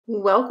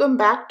Welcome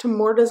back to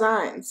More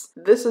Designs.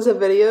 This is a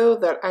video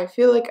that I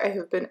feel like I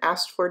have been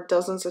asked for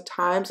dozens of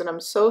times, and I'm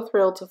so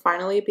thrilled to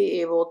finally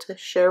be able to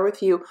share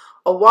with you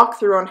a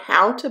walkthrough on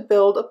how to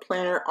build a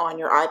planner on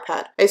your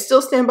iPad. I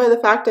still stand by the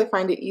fact I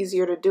find it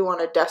easier to do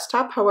on a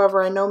desktop.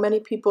 However, I know many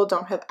people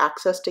don't have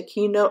access to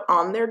Keynote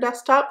on their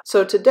desktop.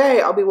 So today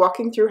I'll be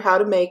walking through how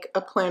to make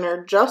a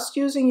planner just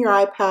using your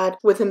iPad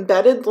with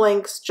embedded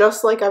links,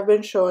 just like I've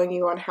been showing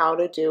you on how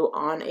to do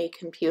on a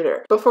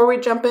computer. Before we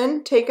jump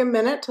in, take a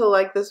minute to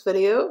like this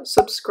video,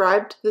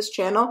 subscribe to this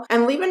channel,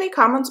 and leave any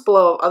comments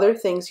below of other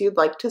things you'd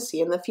like to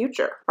see in the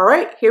future. All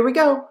right, here we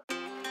go.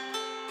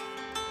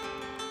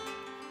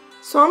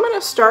 So I'm going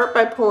to start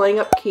by pulling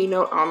up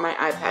Keynote on my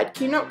iPad.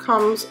 Keynote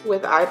comes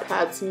with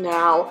iPads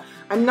now.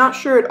 I'm not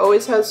sure it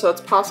always has, so it's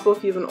possible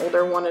if you have an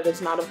older one it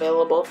is not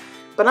available.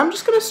 But I'm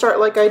just going to start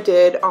like I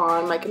did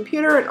on my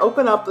computer and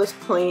open up this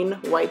plain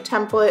white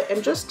template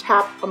and just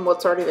tap on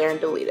what's already there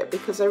and delete it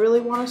because I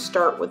really want to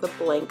start with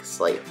a blank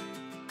slate.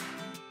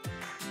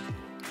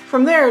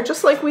 From there,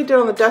 just like we did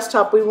on the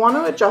desktop, we want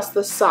to adjust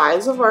the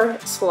size of our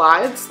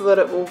slides so that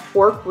it will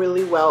work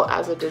really well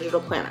as a digital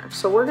planner.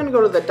 So we're going to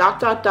go to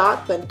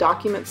the ... then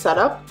document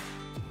setup.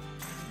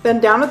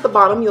 Then down at the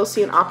bottom, you'll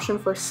see an option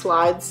for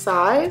slide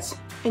size,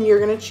 and you're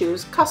going to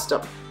choose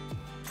custom.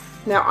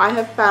 Now I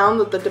have found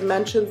that the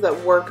dimensions that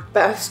work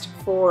best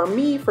for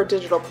me for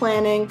digital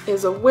planning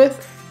is a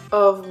width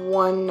of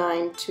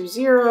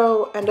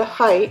 1920 and a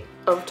height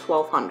of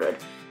 1200.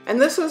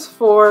 And this is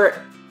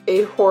for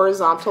a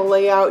horizontal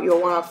layout.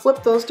 You'll want to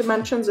flip those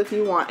dimensions if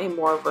you want a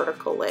more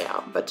vertical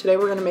layout, but today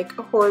we're going to make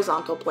a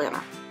horizontal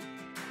planner.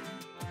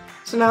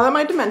 So now that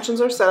my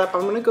dimensions are set up,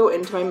 I'm going to go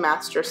into my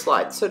master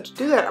slide. So to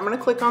do that, I'm going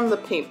to click on the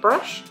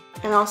paintbrush,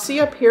 and I'll see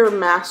up here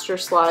master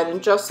slide,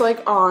 and just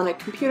like on a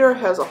computer, it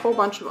has a whole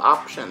bunch of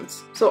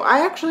options. So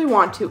I actually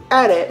want to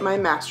edit my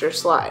master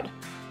slide,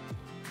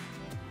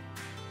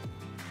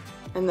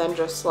 and then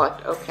just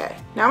select OK.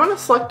 Now I'm going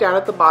to select down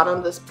at the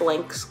bottom this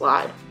blank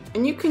slide.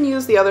 And you can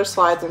use the other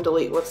slides and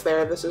delete what's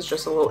there. This is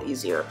just a little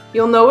easier.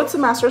 You'll know it's a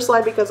master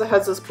slide because it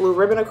has this blue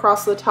ribbon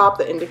across the top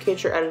that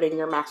indicates you're editing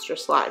your master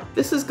slide.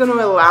 This is going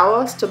to allow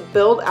us to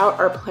build out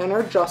our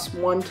planner just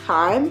one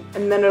time,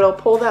 and then it'll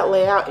pull that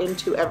layout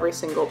into every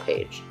single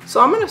page.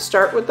 So I'm going to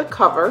start with the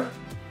cover,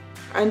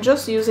 and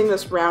just using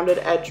this rounded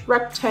edge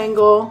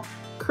rectangle,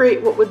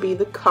 create what would be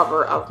the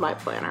cover of my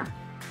planner.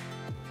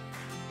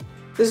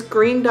 This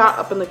green dot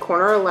up in the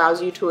corner allows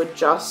you to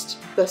adjust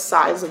the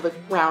size of the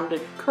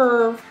rounded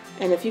curve.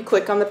 And if you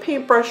click on the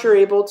paintbrush, you're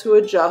able to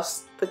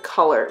adjust the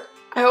color.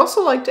 I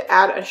also like to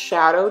add a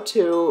shadow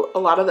to a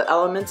lot of the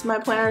elements in my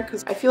planner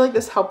because I feel like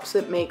this helps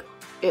it make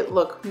it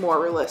look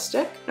more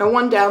realistic. Now,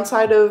 one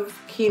downside of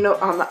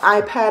Keynote on the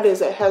iPad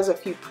is it has a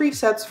few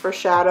presets for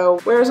shadow,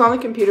 whereas on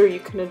the computer you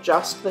can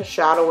adjust the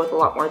shadow with a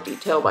lot more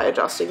detail by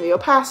adjusting the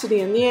opacity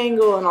and the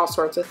angle and all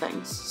sorts of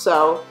things.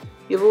 So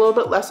you have a little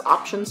bit less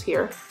options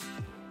here.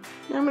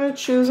 Now I'm going to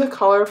choose a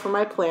color for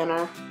my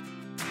planner.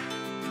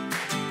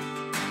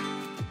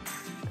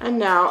 And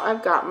now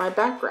I've got my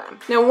background.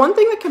 Now, one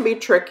thing that can be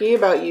tricky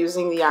about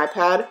using the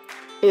iPad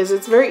is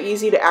it's very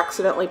easy to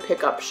accidentally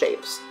pick up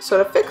shapes.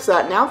 So to fix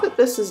that, now that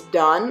this is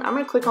done, I'm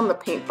going to click on the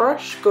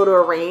paintbrush, go to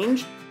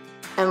Arrange,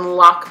 and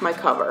lock my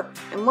cover.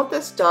 And what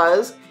this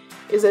does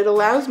is it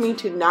allows me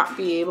to not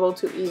be able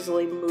to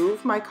easily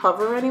move my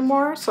cover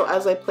anymore, so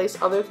as I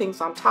place other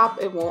things on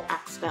top, it won't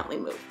accidentally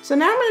move. So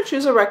now I'm going to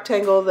choose a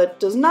rectangle that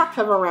does not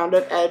have a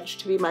rounded edge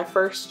to be my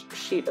first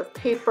sheet of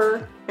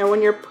paper. Now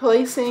when you're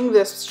placing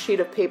this sheet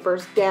of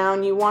papers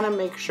down, you want to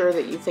make sure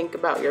that you think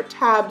about your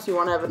tabs. You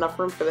want to have enough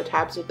room for the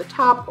tabs at the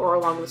top or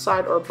along the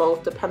side or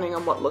both, depending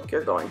on what look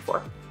you're going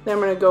for. Then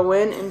I'm going to go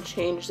in and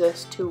change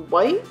this to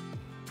white.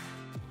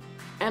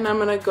 And I'm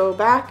going to go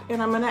back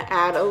and I'm going to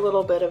add a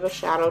little bit of a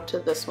shadow to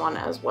this one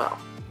as well.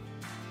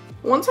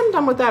 Once I'm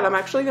done with that, I'm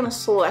actually going to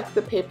select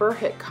the paper,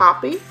 hit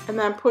copy, and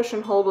then push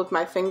and hold with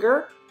my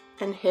finger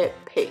and hit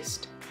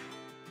paste.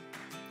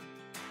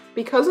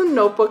 Because a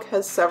notebook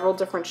has several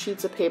different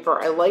sheets of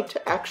paper, I like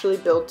to actually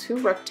build two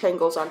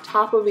rectangles on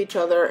top of each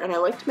other, and I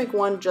like to make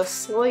one just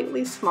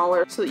slightly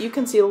smaller so that you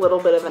can see a little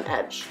bit of an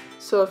edge.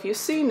 So if you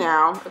see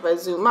now, if I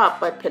zoom up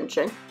by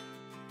pinching,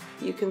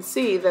 you can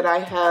see that I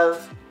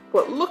have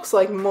what looks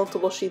like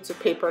multiple sheets of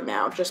paper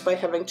now, just by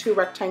having two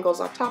rectangles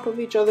on top of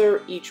each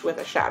other, each with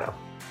a shadow.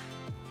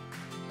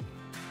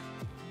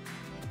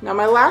 Now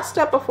my last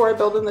step before I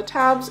build in the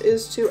tabs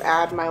is to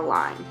add my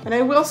line. And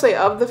I will say,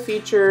 of the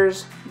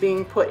features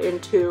being put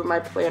into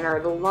my planner,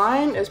 the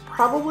line is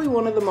probably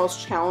one of the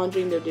most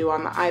challenging to do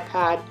on the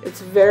iPad.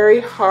 It's very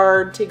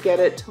hard to get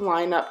it to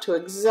line up to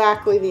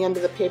exactly the end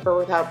of the paper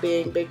without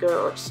being bigger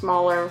or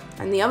smaller.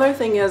 And the other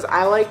thing is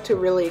I like to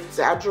really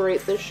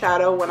exaggerate the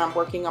shadow when I'm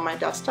working on my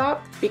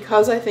desktop,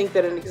 because I think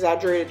that an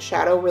exaggerated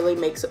shadow really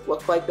makes it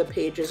look like the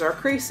pages are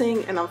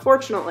creasing, and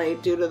unfortunately,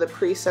 due to the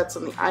presets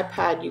on the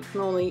iPad, you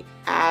can only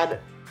add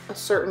a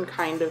certain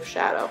kind of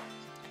shadow.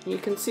 You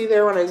can see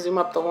there when I zoom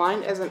up, the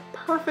line isn't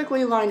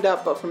perfectly lined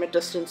up, but from a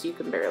distance you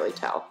can barely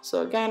tell.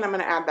 So again, I'm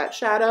going to add that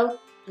shadow.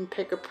 and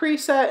pick a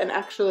preset. And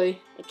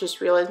actually, I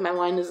just realized my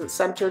line isn't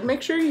centered.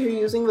 Make sure you're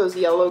using those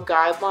yellow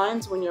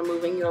guidelines when you're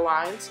moving your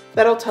lines.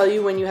 That'll tell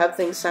you when you have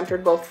things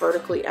centered both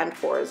vertically and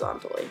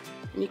horizontally.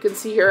 And you can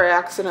see here I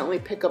accidentally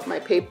pick up my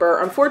paper.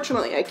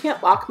 Unfortunately, I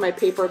can't lock my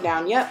paper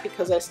down yet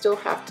because I still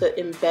have to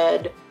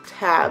embed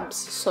tabs.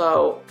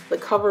 So the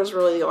cover is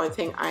really the only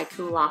thing I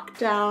can lock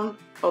down.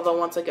 Although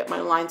once I get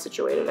my line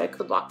situated, I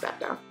could lock that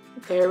down.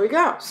 There we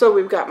go. So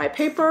we've got my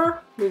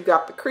paper, we've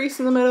got the crease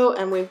in the middle,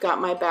 and we've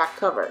got my back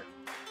cover.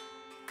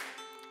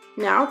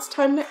 Now it's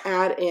time to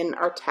add in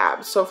our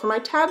tabs. So for my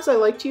tabs, I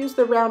like to use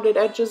the rounded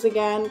edges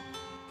again.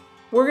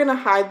 We're gonna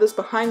hide this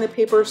behind the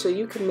paper so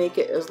you can make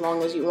it as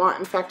long as you want.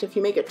 In fact, if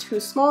you make it too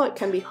small, it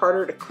can be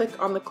harder to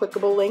click on the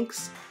clickable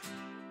links.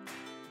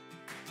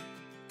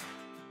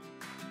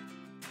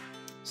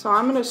 So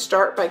I'm gonna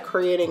start by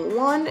creating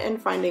one and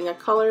finding a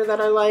color that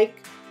I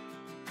like.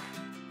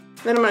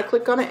 Then I'm gonna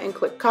click on it and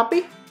click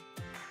copy.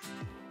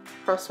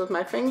 Press with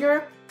my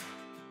finger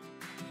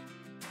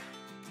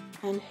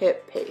and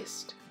hit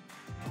paste.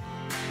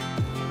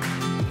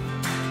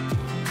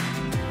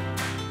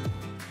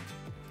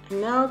 And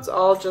now it's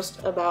all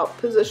just about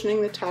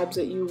positioning the tabs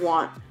that you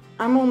want.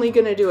 I'm only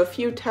going to do a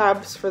few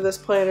tabs for this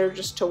planner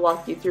just to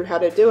walk you through how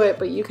to do it,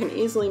 but you can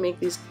easily make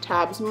these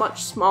tabs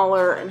much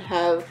smaller and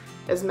have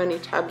as many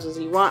tabs as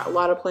you want. A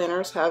lot of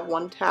planners have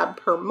 1 tab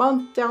per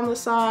month down the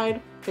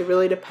side. It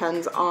really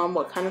depends on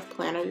what kind of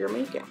planner you're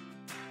making.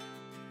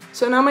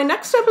 So now my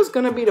next step is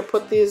going to be to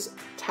put these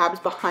tabs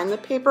behind the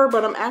paper,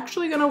 but I'm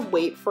actually going to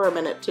wait for a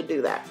minute to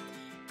do that,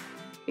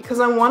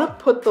 because I want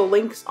to put the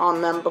links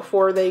on them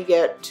before they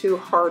get too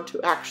hard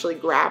to actually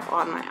grab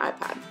on my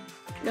iPad.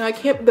 Now I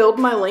can't build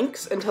my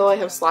links until I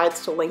have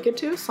slides to link it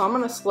to, so I'm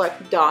going to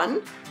select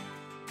done.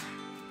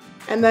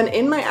 And then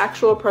in my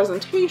actual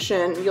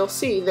presentation, you'll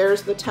see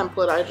there's the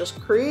template I just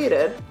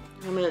created.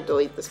 I'm going to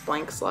delete this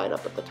blank slide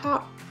up at the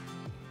top.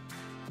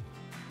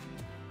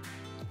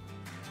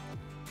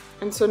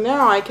 And so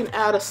now I can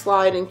add a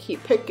slide and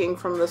keep picking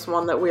from this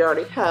one that we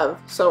already have.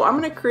 So I'm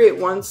going to create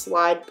 1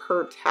 slide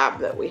per tab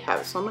that we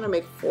have. So I'm going to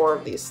make 4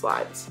 of these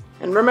slides.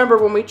 And remember,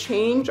 when we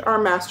change our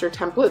master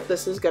template,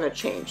 this is going to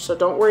change. So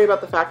don't worry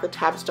about the fact that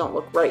tabs don't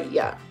look right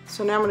yet.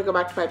 So now I'm going to go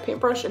back to my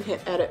paintbrush and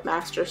hit edit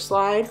master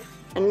slide.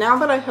 And now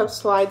that I have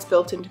slides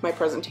built into my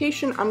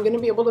presentation, I'm going to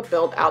be able to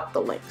build out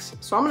the links.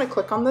 So I'm going to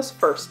click on this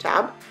first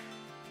tab,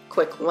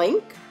 click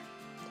link,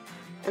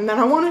 and then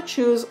I want to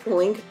choose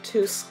link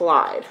to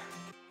slide.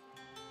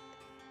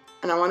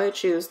 And I want to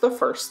choose the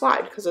first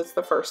slide because it's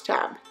the first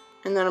tab.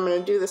 And then I'm going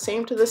to do the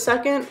same to the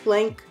second,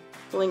 link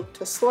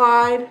to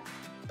slide,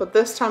 but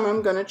this time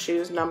I'm going to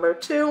choose number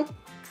 2.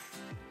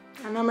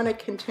 And I'm going to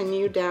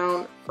continue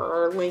down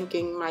for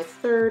linking my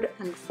 3rd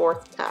and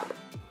 4th tab.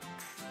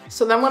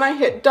 So then when I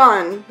hit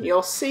done,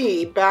 you'll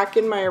see back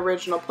in my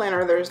original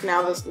planner, there's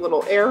now this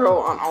little arrow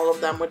on all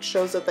of them, which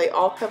shows that they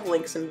all have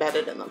links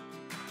embedded in them.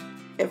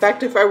 In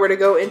fact, if I were to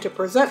go into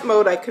present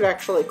mode, I could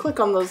actually click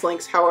on those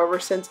links. However,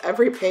 since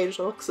every page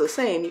looks the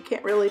same, you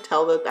can't really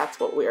tell that that's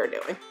what we are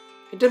doing.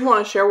 I did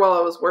want to share while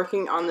I was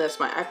working on this,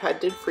 my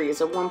iPad did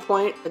freeze at one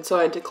point, and so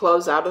I had to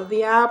close out of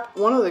the app.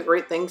 One of the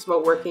great things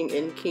about working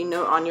in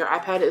Keynote on your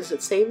iPad is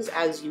it saves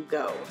as you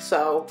go.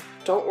 So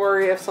don't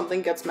worry if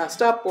something gets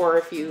messed up or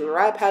if your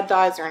iPad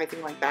dies or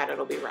anything like that,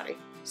 it'll be ready.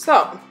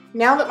 So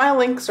now that my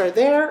links are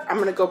there, I'm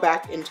going to go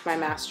back into my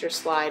master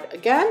slide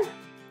again.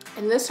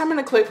 And this time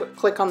I'm going to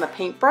click on the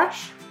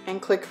paintbrush and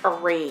click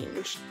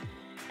arrange.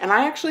 And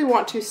I actually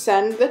want to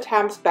send the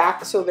tabs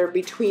back so they're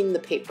between the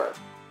paper.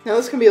 Now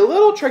this can be a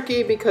little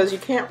tricky because you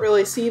can't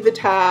really see the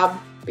tab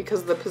because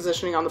of the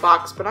positioning on the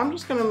box, but I'm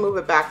just going to move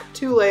it back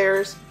 2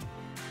 layers.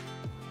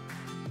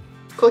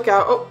 Click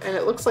out, oh, and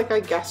it looks like I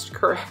guessed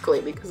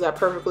correctly because that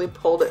perfectly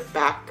pulled it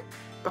back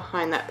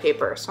behind that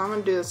paper. So I'm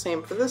going to do the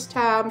same for this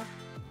tab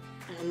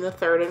and the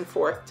 3rd and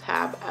 4th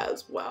tab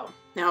as well.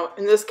 Now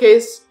in this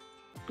case,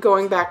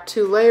 going back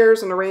 2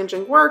 layers and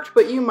arranging worked,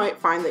 but you might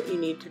find that you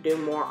need to do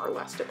more or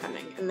less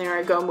depending. And there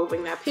I go,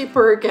 moving that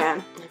paper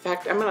again. In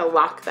fact, I'm going to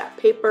lock that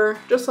paper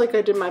just like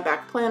I did my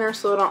back planner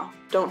so I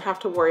don't have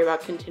to worry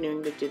about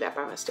continuing to do that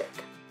by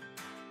mistake.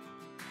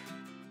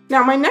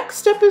 Now my next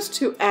step is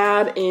to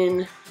add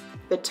in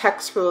the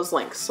text for those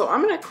links. So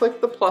I'm going to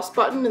click the plus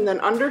button and then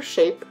under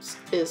shapes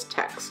is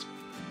text.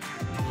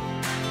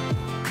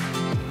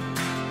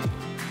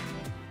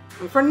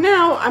 And for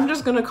now, I'm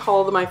just going to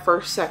call my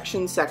first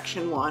section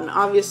Section 1.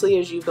 Obviously,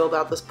 as you build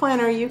out this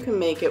planner, you can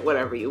make it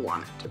whatever you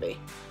want it to be.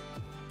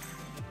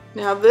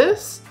 Now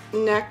this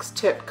next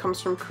tip comes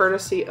from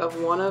courtesy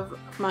of one of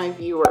my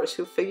viewers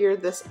who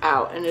figured this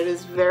out, and it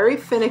is very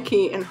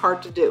finicky and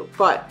hard to do.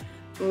 But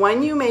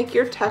when you make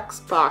your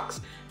text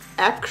box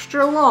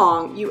extra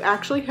long, you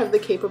actually have the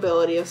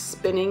capability of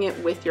spinning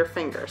it with your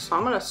fingers. So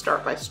I'm going to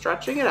start by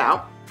stretching it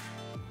out.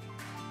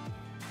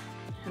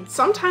 And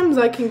sometimes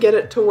I can get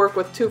it to work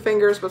with 2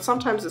 fingers, but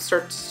sometimes it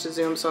starts to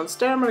zoom. So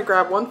instead I'm going to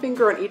grab 1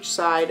 finger on each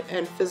side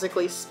and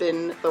physically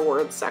spin the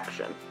word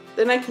section.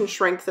 Then I can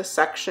shrink the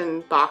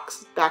section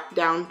box back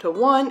down to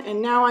 1,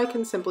 and now I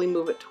can simply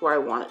move it to where I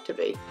want it to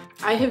be.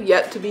 I have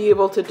yet to be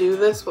able to do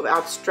this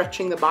without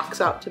stretching the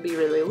box out to be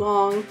really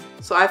long,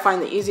 so I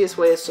find the easiest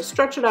way is to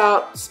stretch it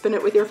out, spin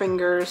it with your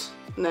fingers,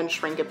 and then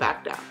shrink it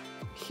back down.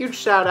 Huge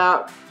shout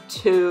out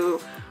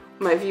to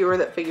my viewer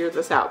that figured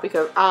this out,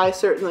 because I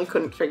certainly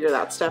couldn't figure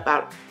that step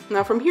out.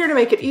 Now from here, to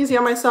make it easy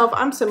on myself,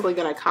 I'm simply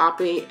going to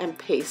copy and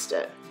paste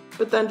it,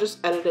 but then just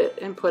edit it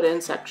and put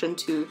in section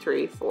 2,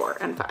 3, 4,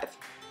 and 5.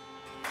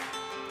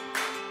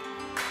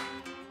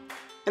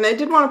 And I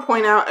did want to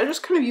point out, I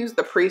just kind of used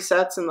the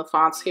presets and the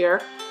fonts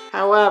here.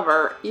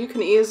 However, you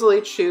can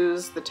easily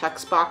choose the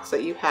text box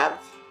that you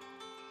have.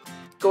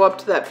 Go up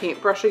to that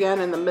paintbrush again,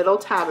 and the middle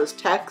tab is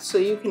text, so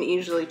you can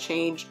easily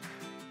change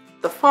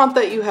the font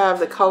that you have,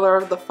 the color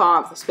of the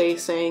font, the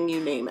spacing,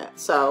 you name it.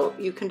 So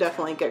you can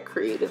definitely get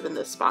creative in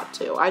this spot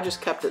too. I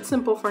just kept it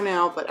simple for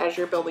now, but as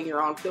you're building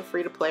your own, feel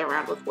free to play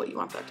around with what you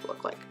want that to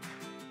look like.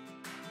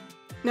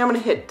 Now I'm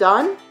going to hit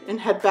done and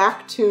head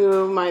back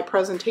to my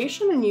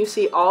presentation, and you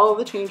see all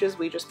the changes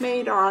we just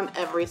made are on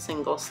every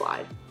single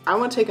slide. I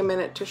want to take a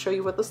minute to show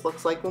you what this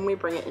looks like when we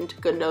bring it into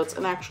GoodNotes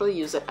and actually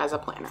use it as a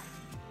planner.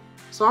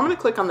 So I'm going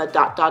to click on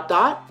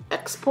the ...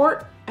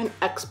 export, and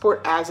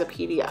export as a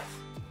PDF.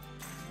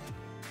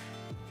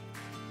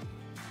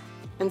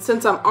 And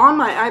since I'm on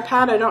my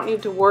iPad, I don't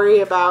need to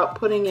worry about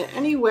putting it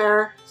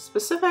anywhere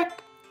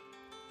specific.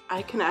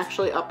 I can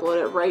actually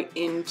upload it right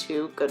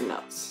into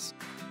GoodNotes.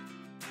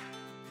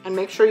 And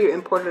make sure you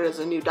import it as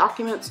a new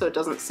document so it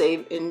doesn't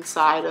save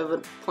inside of a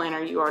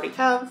planner you already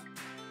have.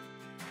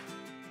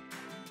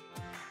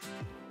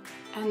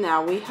 And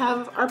now we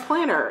have our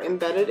planner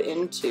embedded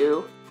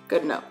into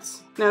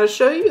GoodNotes. Now to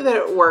show you that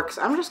it works,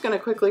 I'm just going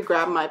to quickly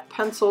grab my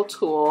pencil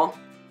tool,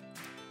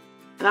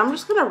 and I'm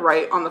just going to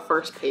write on the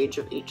first page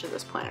of each of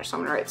this planner. So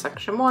I'm going to write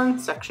section 1,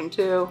 section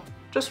 2,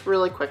 just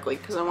really quickly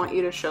because I want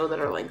you to show that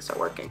our links are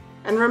working.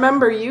 And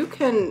remember, you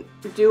can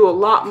do a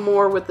lot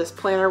more with this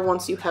planner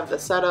once you have the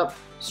setup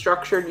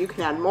structured. You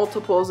can add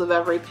multiples of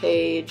every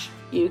page.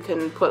 You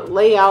can put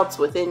layouts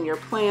within your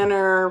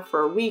planner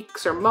for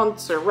weeks or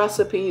months or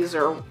recipes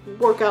or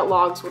workout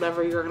logs,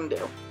 whatever you're going to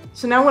do.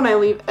 So now when I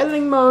leave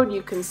editing mode,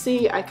 you can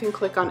see I can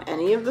click on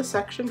any of the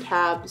section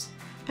tabs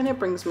and it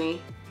brings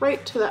me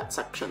right to that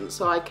section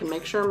so I can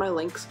make sure my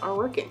links are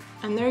working.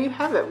 And there you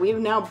have it. We've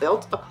now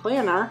built a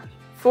planner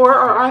for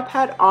our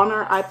iPad on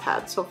our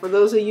iPad. So for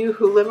those of you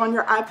who live on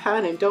your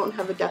iPad and don't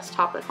have a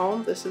desktop at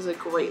home, this is a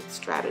great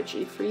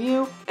strategy for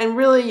you. And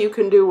really, you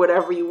can do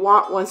whatever you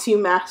want once you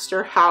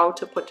master how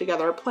to put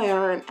together a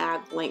planner and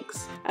add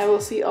links. I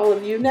will see all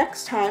of you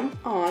next time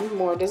on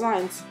More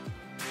Designs.